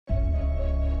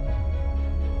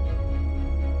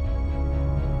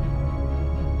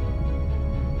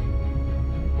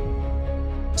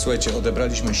Słuchajcie,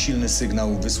 odebraliśmy silny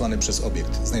sygnał wysłany przez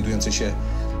obiekt znajdujący się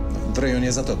w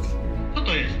rejonie Zatoki. Co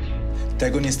to jest?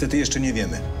 Tego niestety jeszcze nie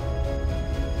wiemy.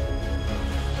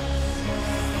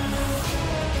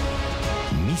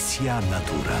 Misja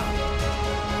Natura.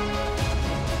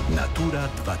 Natura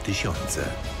 2000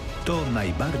 to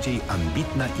najbardziej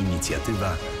ambitna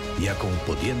inicjatywa, jaką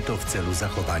podjęto w celu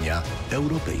zachowania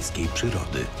europejskiej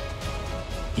przyrody.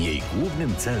 Jej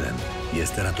głównym celem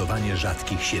jest ratowanie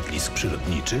rzadkich siedlisk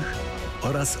przyrodniczych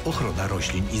oraz ochrona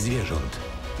roślin i zwierząt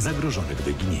zagrożonych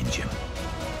wyginięciem.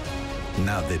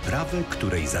 Na wyprawę,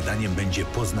 której zadaniem będzie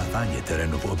poznawanie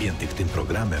terenów objętych tym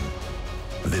programem,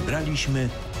 wybraliśmy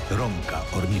Romka,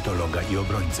 ornitologa i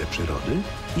obrońcę przyrody,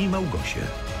 i Małgosię,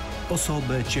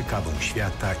 osobę ciekawą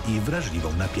świata i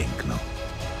wrażliwą na piękno.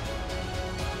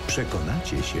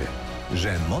 Przekonacie się,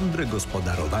 że mądre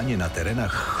gospodarowanie na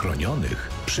terenach chronionych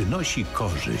przynosi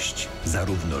korzyść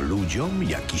zarówno ludziom,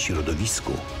 jak i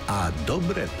środowisku, a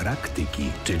dobre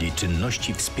praktyki, czyli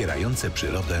czynności wspierające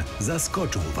przyrodę,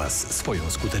 zaskoczą Was swoją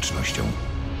skutecznością.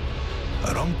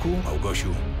 Romku,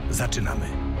 Małgosiu, zaczynamy.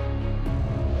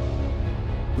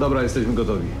 Dobra, jesteśmy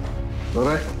gotowi.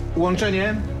 Dobra,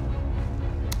 łączenie.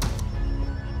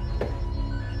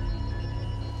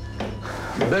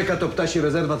 Beka to ptasi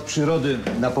rezerwat przyrody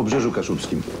na Pobrzeżu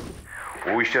Kaszubskim.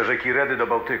 Ujścia rzeki Redy do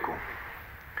Bałtyku.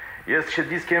 Jest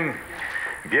siedliskiem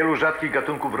wielu rzadkich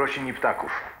gatunków roślin i ptaków.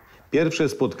 Pierwsze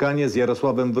spotkanie z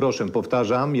Jarosławem Wroszem.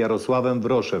 Powtarzam, Jarosławem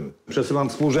Wroszem. Przesyłam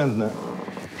współrzędne.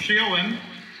 Przyjąłem.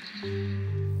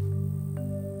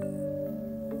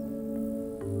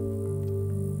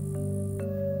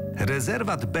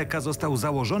 Rezerwat Beka został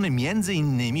założony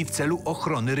m.in. w celu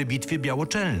ochrony rybitwy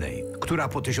białoczelnej, która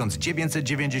po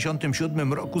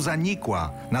 1997 roku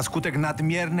zanikła na skutek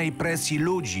nadmiernej presji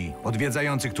ludzi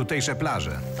odwiedzających tutejsze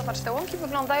plaże. Zobacz, te łąki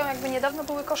wyglądają, jakby niedawno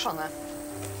były koszone.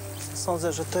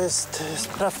 Sądzę, że to jest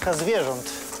sprawka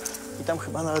zwierząt. I tam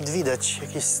chyba nawet widać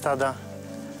jakieś stada.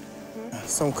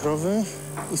 Są krowy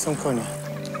i są konie.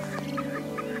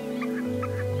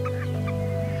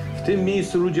 W tym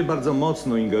miejscu ludzie bardzo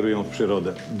mocno ingerują w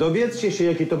przyrodę. Dowiedzcie się,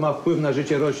 jaki to ma wpływ na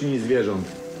życie roślin i zwierząt.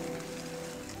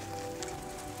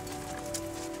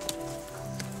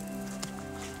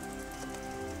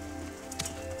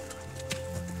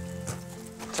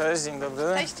 Cześć, dzień dobry.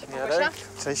 Cześć, Jarek. Gosia.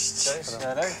 Cześć. Cześć,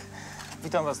 Jarek.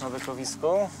 Witam Was na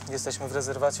bekowisku. Jesteśmy w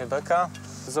rezerwacie Beka.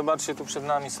 Zobaczcie, tu przed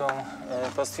nami są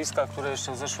pastwiska, które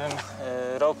jeszcze w zeszłym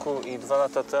roku i 2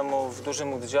 lata temu w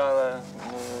dużym oddziale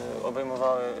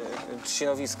obejmowały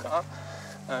trzcinowiska.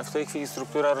 W tej chwili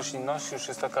struktura roślinności już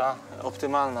jest taka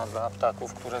optymalna dla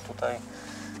ptaków, które tutaj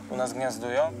u nas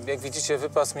gniazdują. Jak widzicie,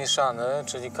 wypas mieszany,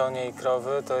 czyli konie i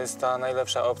krowy, to jest ta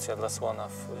najlepsza opcja dla słona.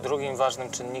 Drugim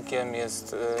ważnym czynnikiem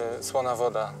jest słona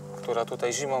woda, która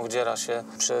tutaj zimą wdziera się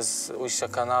przez ujścia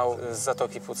kanału z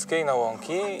Zatoki Puckiej na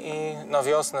łąki i na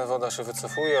wiosnę woda się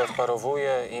wycofuje,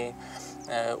 odparowuje i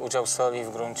udział soli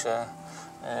w gruncie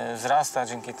wzrasta.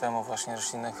 Dzięki temu właśnie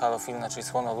rośliny halofilne, czyli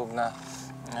słonolubne,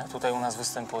 tutaj u nas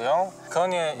występują.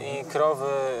 Konie i krowy,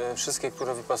 wszystkie,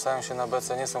 które wypasają się na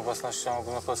bece, nie są własnością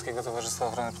Ogólnopolskiego Towarzystwa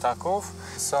Ochrony Ptaków.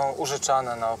 Są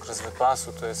użyczane na okres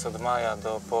wypasu, to jest od maja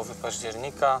do połowy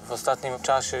października. W ostatnim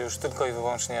czasie już tylko i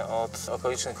wyłącznie od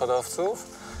okolicznych hodowców.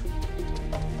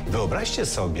 Wyobraźcie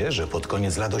sobie, że pod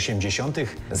koniec lat 80.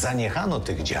 zaniechano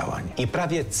tych działań i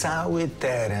prawie cały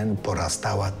teren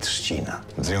porastała trzcina.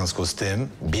 W związku z tym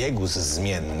biegus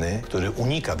zmienny, który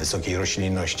unika wysokiej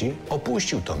roślinności,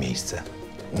 opuścił to miejsce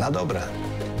na dobre.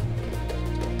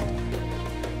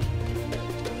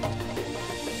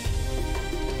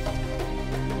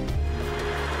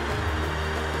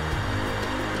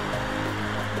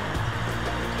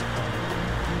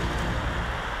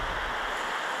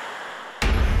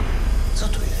 Co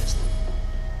tu jest?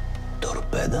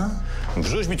 Torpeda?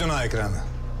 Wrzuć mi to na ekran.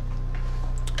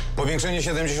 Powiększenie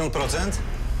 70%?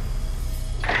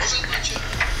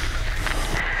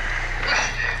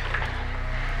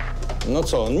 No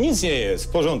co, nic nie jest, w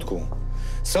porządku.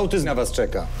 Sołtys na was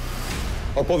czeka.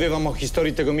 Opowie wam o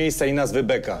historii tego miejsca i nazwy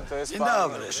Beka. To jest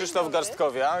pan Krzysztof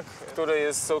Garstkowiak, który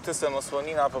jest sołtysem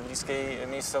Osłonina, pobliskiej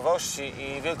miejscowości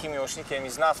i wielkim miłośnikiem i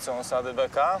znawcą osady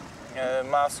Beka.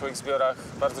 Ma w swoich zbiorach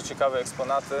bardzo ciekawe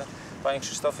eksponaty. Panie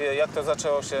Krzysztofie, jak to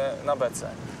zaczęło się na Bece?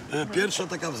 Pierwsza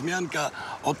taka wzmianka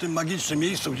o tym magicznym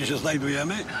miejscu, gdzie się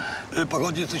znajdujemy,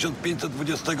 pochodzi z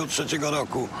 1523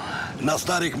 roku. Na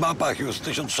starych mapach już z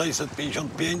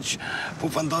 1655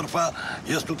 Pufendorfa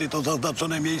jest tutaj to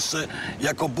zaznaczone miejsce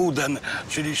jako Buden,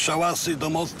 czyli szałasy,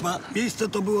 domostwa. Miejsce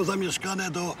to było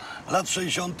zamieszkane do lat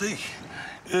 60.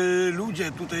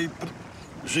 Ludzie tutaj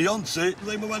żyjący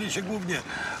zajmowali się głównie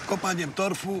kopaniem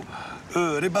torfu,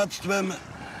 rybactwem,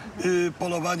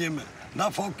 polowaniem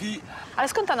na foki. Ale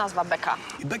skąd ta nazwa beka?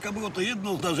 I beka było to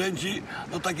jedno z narzędzi,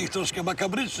 no takich troszkę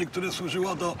makabrycznych, które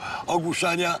służyło do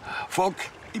ogłuszania fok.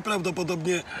 I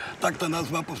prawdopodobnie tak ta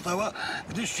nazwa powstała,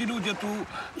 gdyż ci ludzie tu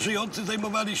żyjący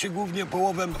zajmowali się głównie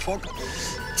połowem fok.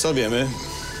 Co wiemy?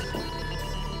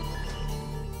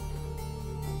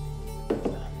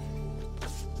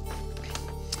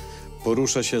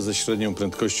 Porusza się ze średnią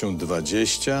prędkością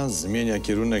 20, zmienia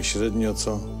kierunek średnio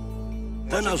co?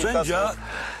 Te narzędzia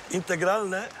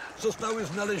integralne zostały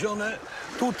znalezione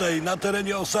tutaj, na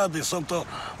terenie osady. Są to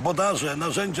bodarze,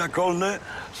 narzędzia kolne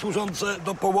służące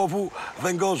do połowu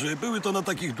węgorzy. Były to na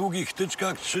takich długich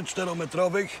tyczkach 3-4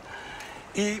 metrowych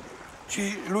i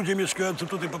ci ludzie mieszkający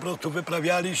tutaj po prostu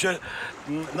wyprawiali się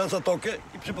na zatokę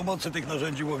i przy pomocy tych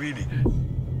narzędzi łowili.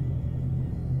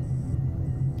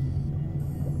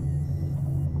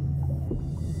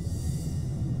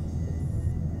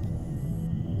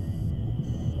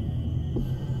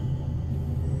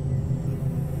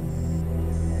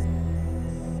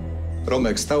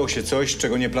 Romek, stało się coś,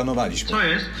 czego nie planowaliśmy. Co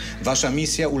jest? Wasza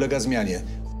misja ulega zmianie.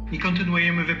 I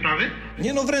kontynuujemy wyprawy?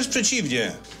 Nie no, wręcz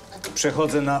przeciwnie.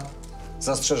 Przechodzę na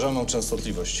zastrzeżoną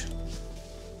częstotliwość.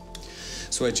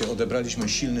 Słuchajcie, odebraliśmy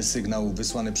silny sygnał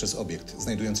wysłany przez obiekt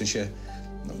znajdujący się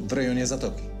w rejonie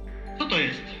Zatoki. Co to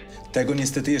jest? Tego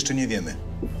niestety jeszcze nie wiemy.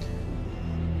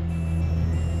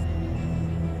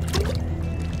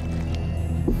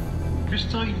 Wiesz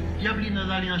co, diabli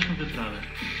nadali naszą wyprawę.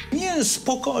 Nie,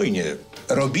 spokojnie.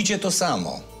 Robicie to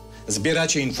samo.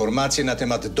 Zbieracie informacje na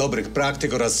temat dobrych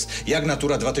praktyk oraz jak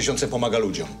Natura 2000 pomaga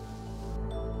ludziom.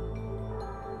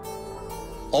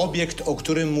 Obiekt, o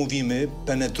którym mówimy,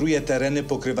 penetruje tereny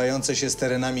pokrywające się z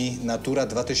terenami Natura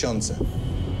 2000.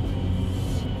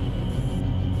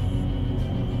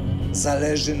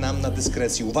 Zależy nam na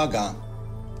dyskrecji. Uwaga!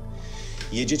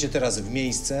 Jedziecie teraz w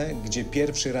miejsce, gdzie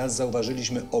pierwszy raz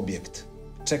zauważyliśmy obiekt.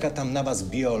 Czeka tam na was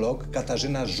biolog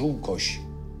Katarzyna Żółkoś.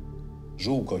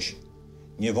 Żółkoś.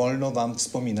 Nie wolno wam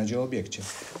wspominać o obiekcie.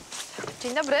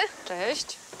 Dzień dobry.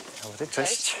 Cześć. Dobry,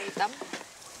 cześć. Witam.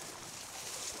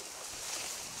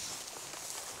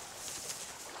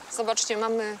 Zobaczcie,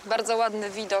 mamy bardzo ładny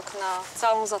widok na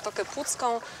całą Zatokę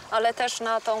Pucką, ale też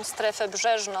na tą strefę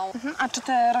brzeżną. A czy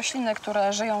te rośliny,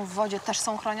 które żyją w wodzie, też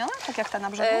są chronione, tak jak te na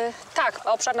brzegu? Tak,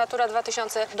 obszar Natura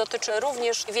 2000 dotyczy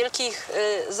również wielkich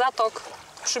zatok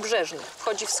przybrzeżnych.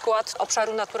 Wchodzi w skład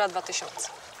obszaru Natura 2000.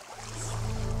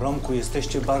 Romku,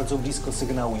 jesteście bardzo blisko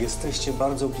sygnału. Jesteście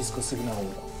bardzo blisko sygnału.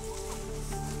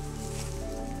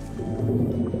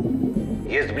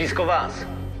 Jest blisko was.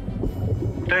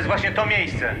 To jest właśnie to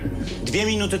miejsce. 2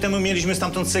 minuty temu mieliśmy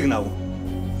stamtąd sygnał.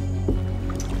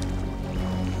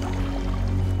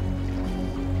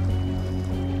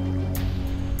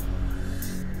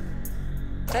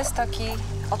 To jest taki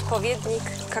odpowiednik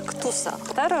kaktusa.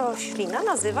 Ta roślina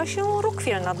nazywa się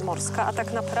rukwiel nadmorska, a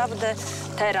tak naprawdę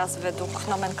teraz według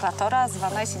nomenklatora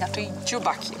zwana jest inaczej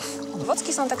dziubakiem.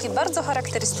 Owocki są takie bardzo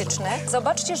charakterystyczne.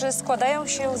 Zobaczcie, że składają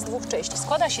się z 2 części.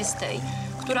 Składa się z tej,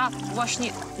 która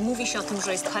właśnie mówi się o tym,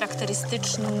 że jest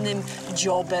charakterystycznym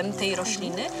dziobem tej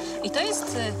rośliny. I to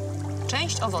jest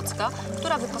część owocka,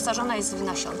 która wyposażona jest w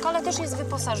nasionka, ale też jest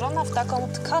wyposażona w taką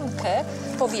tkankę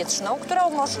powietrzną, która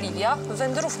umożliwia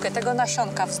wędrówkę tego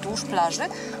nasionka wzdłuż plaży,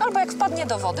 albo jak wpadnie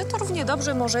do wody, to równie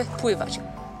dobrze może pływać.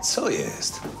 Co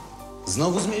jest?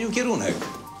 Znowu zmienił kierunek.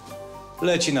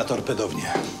 Leci na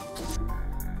torpedownię.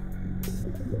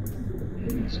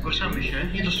 Zgłaszamy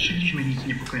się. Nie dostrzegliśmy nic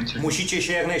niepokojącego. Musicie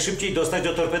się jak najszybciej dostać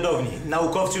do torpedowni.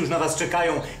 Naukowcy już na was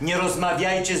czekają. Nie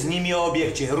rozmawiajcie z nimi o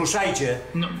obiekcie. Ruszajcie.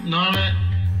 No ale...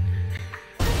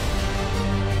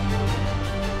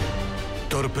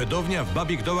 Torpedownia w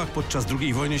Babich Dołach podczas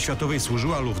II wojny światowej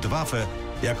służyła Luftwaffe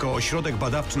jako ośrodek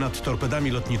badawczy nad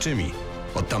torpedami lotniczymi.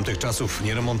 Od tamtych czasów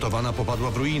nieremontowana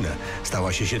popadła w ruinę.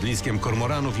 Stała się siedliskiem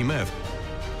kormoranów i mew.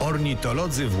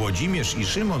 Ornitolodzy Włodzimierz i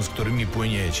Szymon, z którymi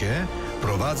płyniecie,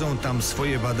 prowadzą tam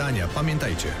swoje badania.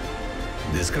 Pamiętajcie,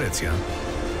 dyskrecja.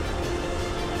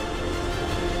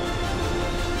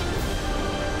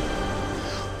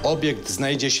 Obiekt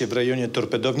znajdzie się w rejonie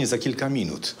torpedowni za kilka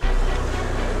minut.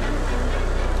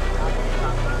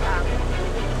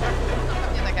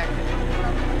 Nie tak jak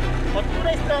Od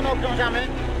której strony okrążamy?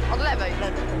 od lewej.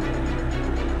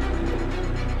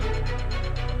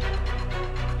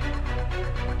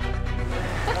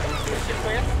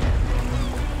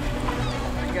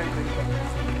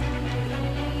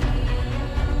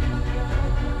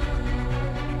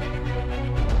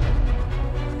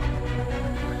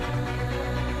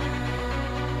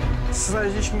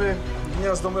 Znaleźliśmy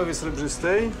gniazdo mewy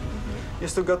srebrzystej.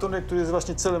 Jest to gatunek, który jest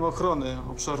właśnie celem ochrony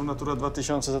obszaru Natura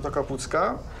 2000 Zatoka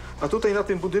Pucka. A tutaj na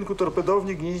tym budynku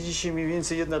torpedowni gnieździ się mniej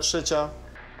więcej 1/3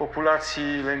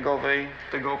 populacji lęgowej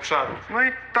tego obszaru. No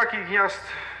i takich gniazd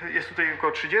jest tutaj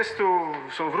około 30,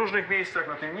 są w różnych miejscach,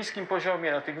 na tym niskim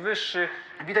poziomie, na tych wyższych.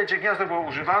 Widać, że gniazdo było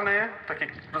używane, takie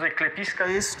rodzaj klepiska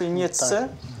jest w tej niecce.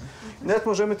 Tak. Nawet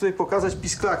możemy tutaj pokazać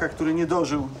pisklaka, który nie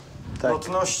dożył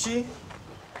lotności.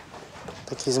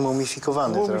 Taki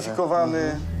zmumifikowany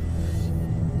Zmumifikowany.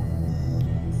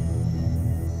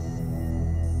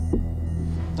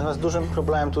 Natomiast dużym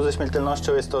problemem tu ze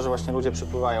śmiertelnością jest to, że właśnie ludzie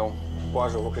przypływają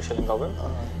płażą w okresie lęgowym.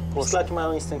 Pisklaki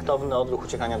mają instynktowny odruch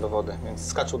uciekania do wody, więc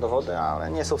skaczą do wody,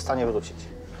 ale nie są w stanie wrócić.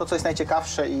 To, co jest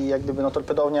najciekawsze i jak gdyby no,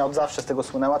 torpedownia od zawsze z tego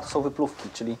słynęła, to są wypluwki,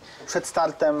 czyli przed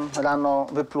startem rano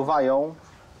wypluwają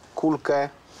kulkę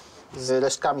z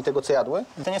resztkami tego, co jadły.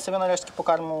 Te niestawione resztki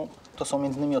pokarmu to są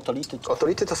między innymi otolity.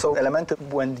 Otolity to są elementy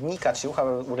błędnika, czyli ucha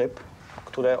ryb,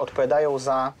 które odpowiadają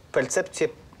za percepcję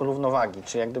równowagi,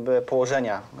 czyli jak gdyby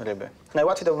położenia ryby.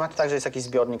 Najłatwiej to wygląda tak, że jest jakiś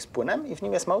zbiornik z płynem i w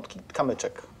nim jest malutki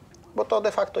kamyczek, bo to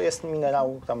de facto jest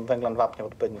minerał, tam węglan wapnia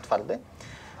odpowiednio twardy,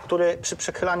 który przy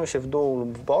przechylaniu się w dół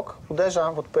lub w bok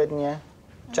uderza w odpowiednie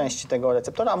części tego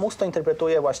receptora, a mózg to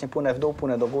interpretuje właśnie płynę w dół,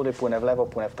 płynę do góry, płynę w lewo,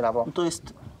 płynę w prawo. To jest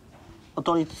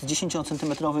otolit z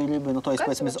 10-centymetrowej ryby, no to jest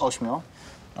powiedzmy z 8,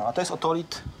 no, a to jest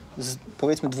otolit z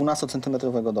powiedzmy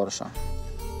 12-centymetrowego dorsza.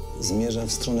 Zmierza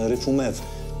w stronę ryfu mew.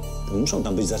 Muszą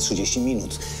tam być za 30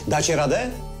 minut. Dacie radę?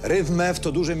 Ryf mew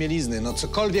to duże mielizny, no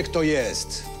cokolwiek to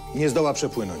jest, nie zdoła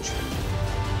przepłynąć.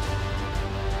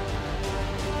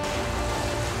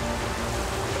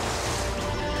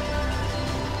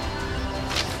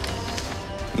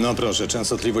 No proszę,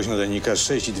 częstotliwość nadajnika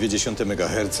 6,2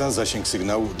 MHz, zasięg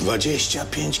sygnału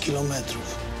 25 km.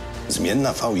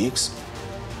 Zmienna VX?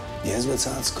 Niezłe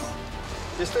cacko.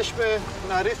 Jesteśmy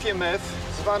na ryfie mew,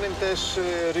 zwanym też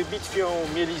rybitwią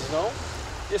mielizną.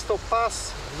 Jest to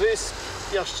pas wysp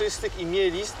piaszczystych i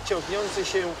mielizn ciągnący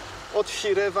się od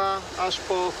wsi Rewa aż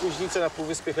po Kuźnicę na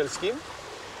Półwyspie Helskim.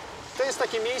 To jest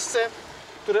takie miejsce,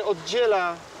 które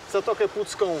oddziela Zatokę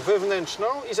Pucką wewnętrzną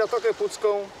i Zatokę Pucką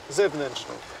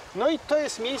zewnętrzną. No i to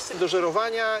jest miejsce do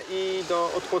żerowania i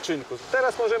do odpoczynku.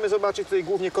 Teraz możemy zobaczyć tutaj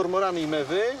głównie kormorany i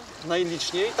mewy,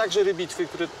 najliczniej, także rybitwy,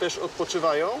 które też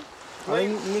odpoczywają. No i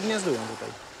nie gniazdują tutaj.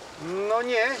 No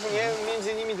nie,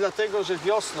 między innymi dlatego, że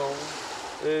wiosną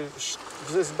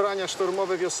zezbrania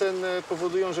sztormowe wiosenne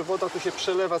powodują, że woda tu się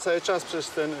przelewa cały czas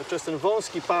przez ten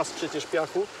wąski pas przecież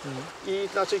piachu i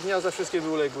inaczej gniazda wszystkie by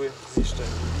uległy zniszczeniu.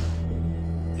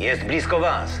 Jest blisko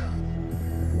was.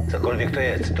 Cokolwiek to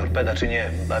jest, torpeda czy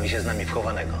nie, bawi się z nami w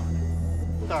chowanego.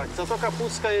 Tak, Zatoka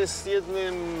Pucka jest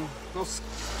jednym z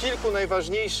kilku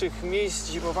najważniejszych miejsc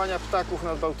zimowania ptaków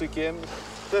nad Bałtykiem.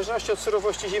 W zależności od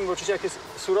surowości zimy, bo oczywiście jak jest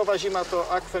surowa zima,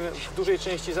 to akwen w dużej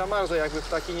części zamarza, jakby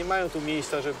ptaki nie mają tu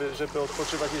miejsca, żeby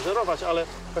odpoczywać i żerować, ale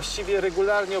właściwie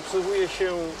regularnie obserwuje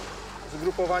się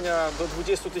zgrupowania do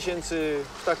 20 000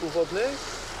 ptaków wodnych,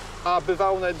 a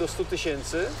bywało nawet do 100 000,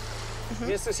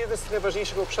 więc to jest jeden z tych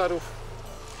najważniejszych obszarów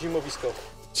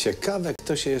zimowiskowych. Ciekawe,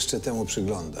 kto się jeszcze temu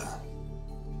przygląda.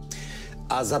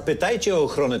 A zapytajcie o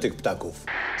ochronę tych ptaków.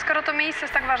 Skoro to miejsce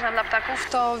jest tak ważne dla ptaków,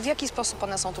 to w jaki sposób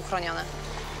one są tu chronione?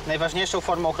 Najważniejszą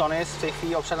formą ochrony jest w tej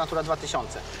chwili obszar Natura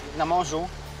 2000. Na morzu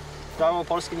prawo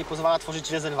polskie nie pozwala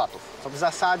tworzyć rezerwatów. To w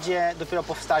zasadzie dopiero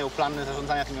powstają plany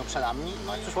zarządzania tymi obszarami.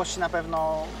 No i w przyszłości na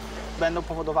pewno będą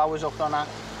powodowały, że ochrona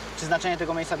czy znaczenie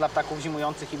tego miejsca dla ptaków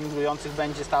zimujących i migrujących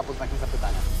będzie stała pod znakiem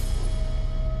zapytania.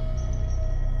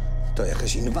 To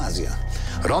jakaś inwazja.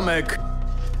 Romek,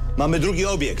 mamy drugi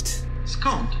obiekt.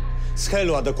 Skąd? Z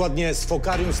Helu, a dokładnie z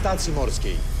fokarium stacji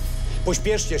morskiej.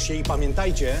 Pośpieszcie się i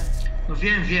pamiętajcie... No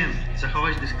wiem.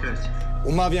 Zachować dyskrecję.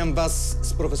 Umawiam was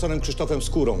z profesorem Krzysztofem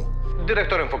Skórą.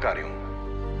 Dyrektorem fokarium.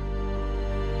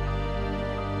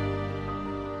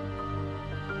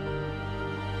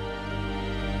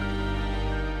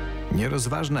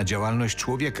 Nierozważna działalność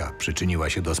człowieka przyczyniła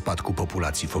się do spadku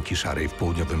populacji foki szarej w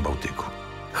południowym Bałtyku.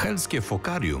 Helskie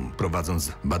fokarium,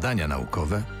 prowadząc badania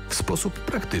naukowe, w sposób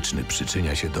praktyczny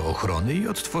przyczynia się do ochrony i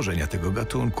odtworzenia tego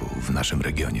gatunku w naszym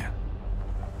regionie.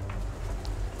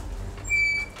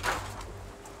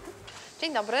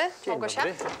 Dzień dobry, Gosia.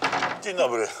 Dzień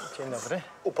dobry. Dzień dobry.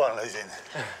 Upalny dzień.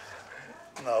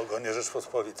 Na ogonie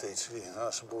Rzeczpospolitej, czyli na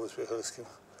naszym Półwyspie Helskim.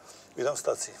 Witam w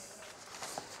stacji.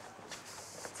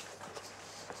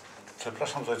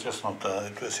 Przepraszam za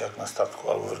ciasnotę, tu jest jak na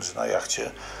statku albo wręcz na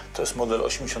jachcie. To jest model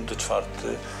 84.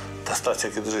 Ta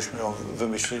stacja, kiedy żeśmy ją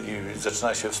wymyślili,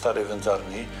 zaczyna się w starej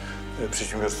wędzarni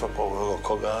przedsiębiorstwa połowowego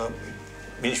Koga.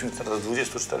 Mieliśmy teraz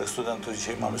 24 studentów,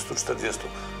 dzisiaj mamy 140.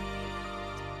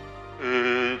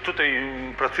 tutaj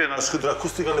pracuje nasz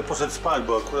hydroakustyk, ale poszedł spać,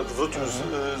 bo akurat wrócił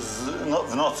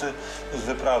w nocy z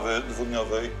wyprawy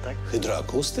dwudniowej. Tak?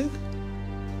 Hydroakustyk?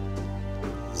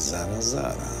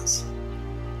 Zaraz.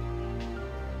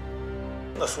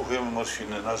 Nasłuchujemy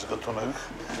morświny, nasz gatunek,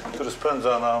 który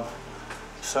spędza nam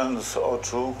sen z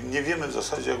oczu. Nie wiemy w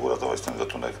zasadzie, jak uratować ten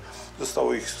gatunek.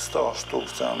 Zostało ich 100 sztuk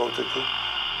w całym Bałtyku.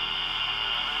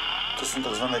 To są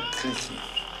tak zwane kliki.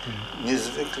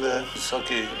 Niezwykle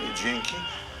wysokie dźwięki,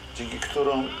 dzięki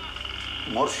którym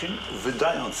morświn,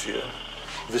 wydając je,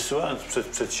 wysyłając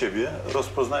przed siebie,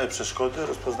 rozpoznaje przeszkody,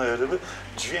 rozpoznaje ryby,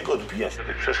 dźwięk odbija się od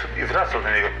tych przeszkód i wraca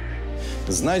do niego.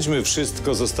 Znajdźmy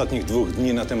wszystko z ostatnich 2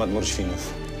 dni na temat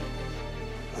morświnów.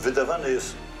 Wydawany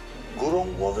jest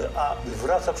górą głowy, a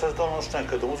wraca przez dolną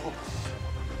szczękę do mózgu.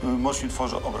 Morświn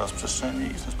tworzy obraz przestrzeni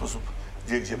i w ten sposób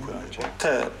wie, gdzie płynąć.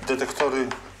 Te detektory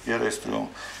je rejestrują.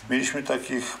 Mieliśmy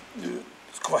takich,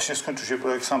 właśnie skończył się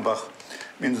projekt Sambach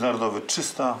międzynarodowy,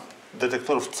 300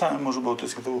 detektorów w całym Morzu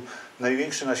Bałtyckim. To był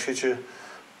największy na świecie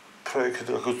projekt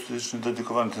hydroakustyczny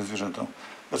dedykowany tym zwierzętom.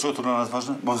 Dlaczego to dla nas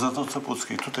ważne? Bo w Zatoce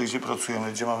Puckiej, tutaj gdzie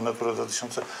pracujemy, gdzie mamy Naturę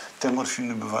 2000, te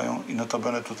morświny bywają i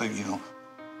notabene tutaj giną.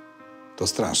 To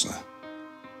straszne.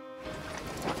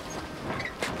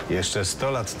 Jeszcze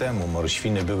 100 lat temu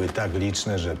morświny były tak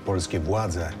liczne, że polskie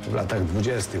władze w latach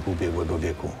 20. ubiegłego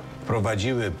wieku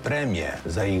wprowadziły premię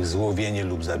za ich złowienie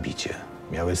lub zabicie.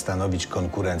 Miały stanowić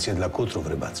konkurencję dla kutrów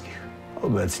rybackich.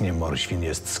 Obecnie morświn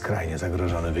jest skrajnie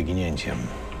zagrożony wyginięciem.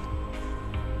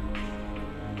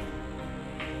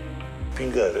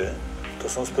 Pingery to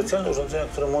są specjalne urządzenia,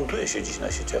 które montuje się dziś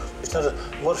na sieciach. Myślę, że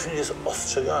morświn jest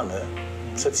ostrzegany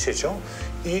przed siecią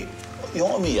i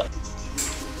ją omija.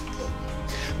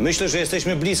 Myślę, że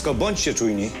jesteśmy blisko. Bądźcie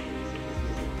czujni.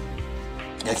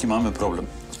 Jaki mamy problem?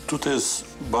 Tutaj jest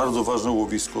bardzo ważne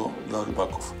łowisko dla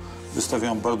rybaków.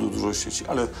 Wystawiają bardzo dużo sieci,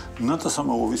 ale na to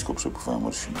samo łowisko przepływają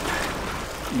morświny.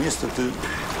 Niestety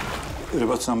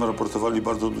rybacy nam raportowali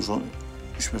bardzo dużą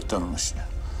śmiertelność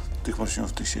tych morświnów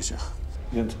w tych sieciach.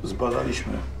 Więc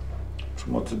zbadaliśmy przy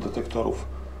pomocy detektorów,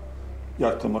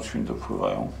 jak te morświny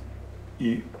dopływają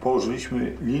i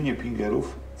położyliśmy linię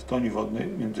pingerów w toni wodnej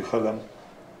między Helem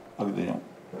a Gdynią.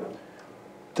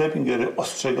 Te pingery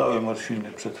ostrzegały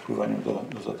morświny przed wpływaniem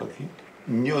do zatoki.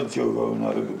 Nie oddziaływały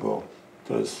na ryby, bo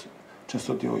to jest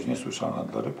częstotliwość niesłyszalna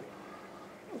dla ryb.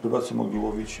 Rybacy mogli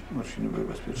łowić, morświny były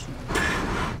bezpieczne.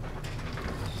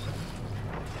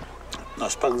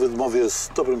 Nasz park w Wydmowie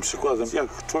jest dobrym przykładem, jak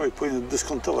człowiek powinien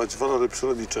dyskontować walory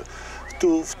przyrodnicze.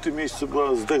 Tu, w tym miejscu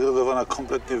była zdegradowana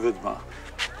kompletnie wydma.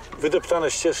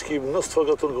 Wydeptane ścieżki, mnóstwo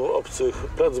gatunków obcych,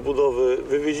 plac budowy.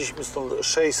 Wywieźliśmy stąd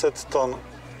 600 ton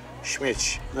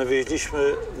śmieci.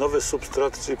 Nawieźliśmy nowy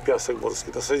substrat, czyli piasek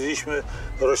morski. Nasadziliśmy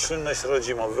roślinność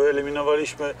rodzimą.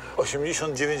 Wyeliminowaliśmy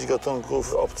 89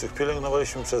 gatunków obcych.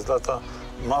 Pielęgnowaliśmy przez lata.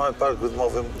 Mamy park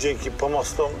wydmowy. Dzięki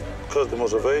pomostom każdy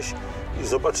może wejść i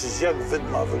zobaczyć, jak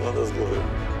wydma wygląda z góry.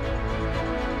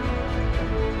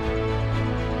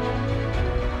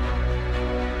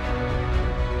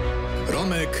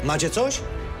 Romek, macie coś?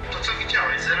 To, co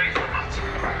widziałeś, zero informacji.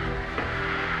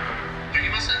 To nie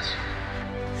ma sensu.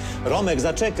 Romek,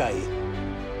 zaczekaj.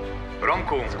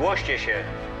 Romku, zgłoście się.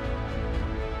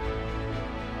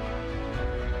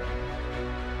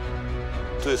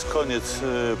 Tu jest koniec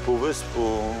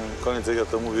półwyspu, koniec, jak ja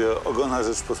to mówię, ogona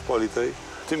Rzeczpospolitej.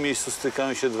 W tym miejscu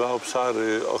stykają się 2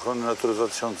 obszary ochrony Natury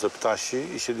 2000, ptasi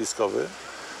i siedliskowy.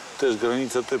 To jest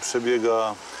granica, tutaj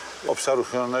przebiega obszaru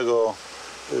chronionego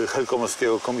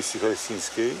Helkomorskiego Komisji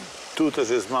Helsińskiej. Tu też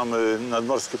mamy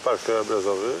nadmorski park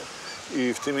krajobrazowy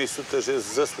i w tym miejscu też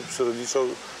jest zespół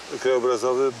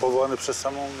przyrodniczo-krajobrazowy powołany przez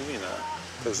samą gminę.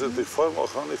 Także tych form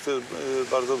ochronnych to jest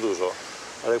bardzo dużo.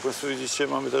 Ale jak Państwo widzicie,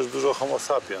 mamy też dużo homo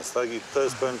sapiens, tak? I to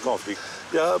jest pewien konflikt.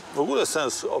 Ja w ogóle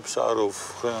sens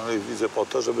obszarów chronionych widzę po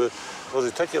to, żeby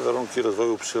tworzyć takie warunki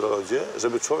rozwoju w przyrodzie,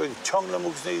 żeby człowiek ciągle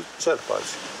mógł z niej czerpać.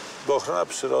 Bo ochrona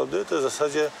przyrody to jest w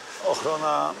zasadzie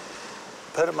ochrona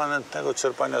permanentnego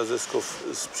czerpania zysków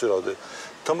z przyrody.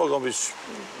 To mogą być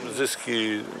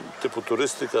zyski typu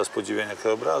turystyka, z podziwiania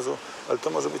krajobrazu, ale to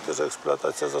może być też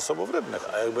eksploatacja zasobów rybnych.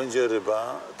 A jak będzie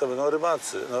ryba, to będą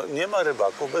rybacy. No, nie ma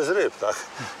rybaków bez ryb, tak?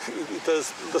 I to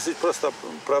jest dosyć prosta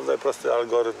prawda i prosty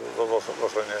algorytm w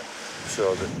ochronie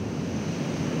przyrody.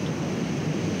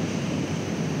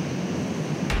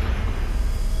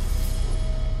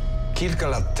 Kilka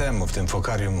lat temu w tym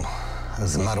fokarium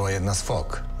zmarła jedna z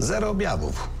fok. 0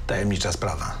 objawów. Tajemnicza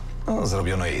sprawa. No,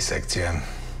 zrobiono jej sekcję.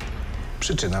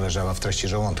 Przyczyna leżała w treści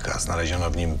żołądka. Znaleziono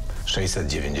w nim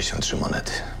 693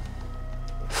 monety.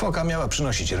 Foka miała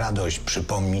przynosić radość,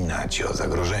 przypominać o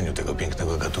zagrożeniu tego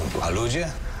pięknego gatunku. A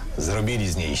ludzie zrobili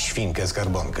z niej świnkę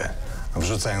skarbonkę.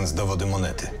 wrzucając do wody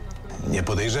monety. Nie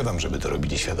podejrzewam, żeby to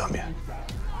robili świadomie.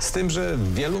 Z tym, że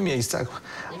w wielu miejscach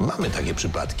mamy takie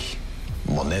przypadki.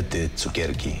 Monety,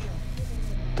 cukierki.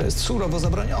 To jest surowo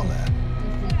zabronione.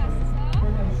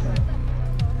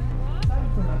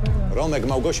 Romek,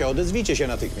 Małgosia, odezwijcie się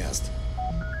natychmiast.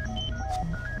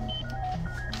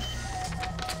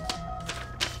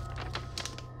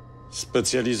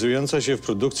 Specjalizująca się w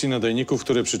produkcji nadajników,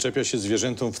 które przyczepia się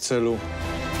zwierzętom w celu...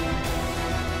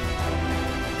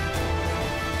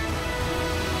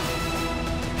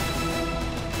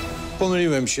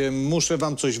 Pomyliłem się, muszę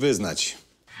wam coś wyznać.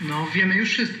 No, wiemy już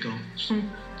wszystko. Zresztą,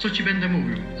 co ci będę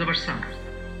mówił? Zobacz sam.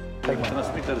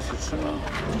 Transmitter się trzyma.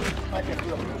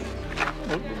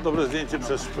 No, dobre zdjęcie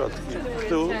przez szplatki.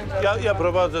 Tu ja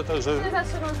prowadzę, także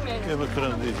wiemy,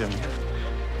 którędy idziemy.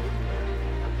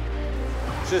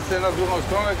 Wszyscy na drugą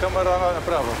stronę, kamera na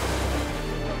prawo.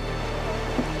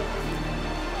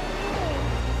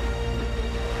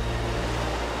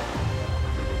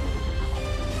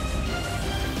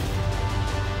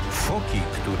 Foki,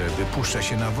 które wypuszcza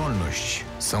się na wolność,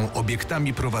 są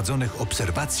obiektami prowadzonych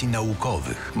obserwacji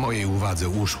naukowych. Mojej uwadze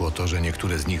uszło to, że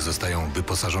niektóre z nich zostają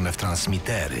wyposażone w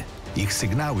transmitery. Ich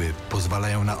sygnały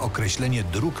pozwalają na określenie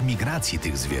dróg migracji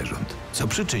tych zwierząt, co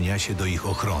przyczynia się do ich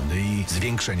ochrony i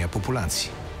zwiększenia populacji.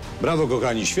 Brawo,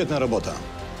 kochani, świetna robota.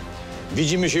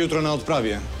 Widzimy się jutro na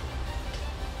odprawie.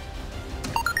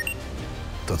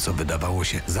 To, co wydawało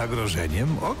się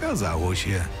zagrożeniem, okazało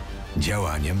się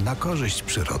działaniem na korzyść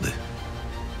przyrody.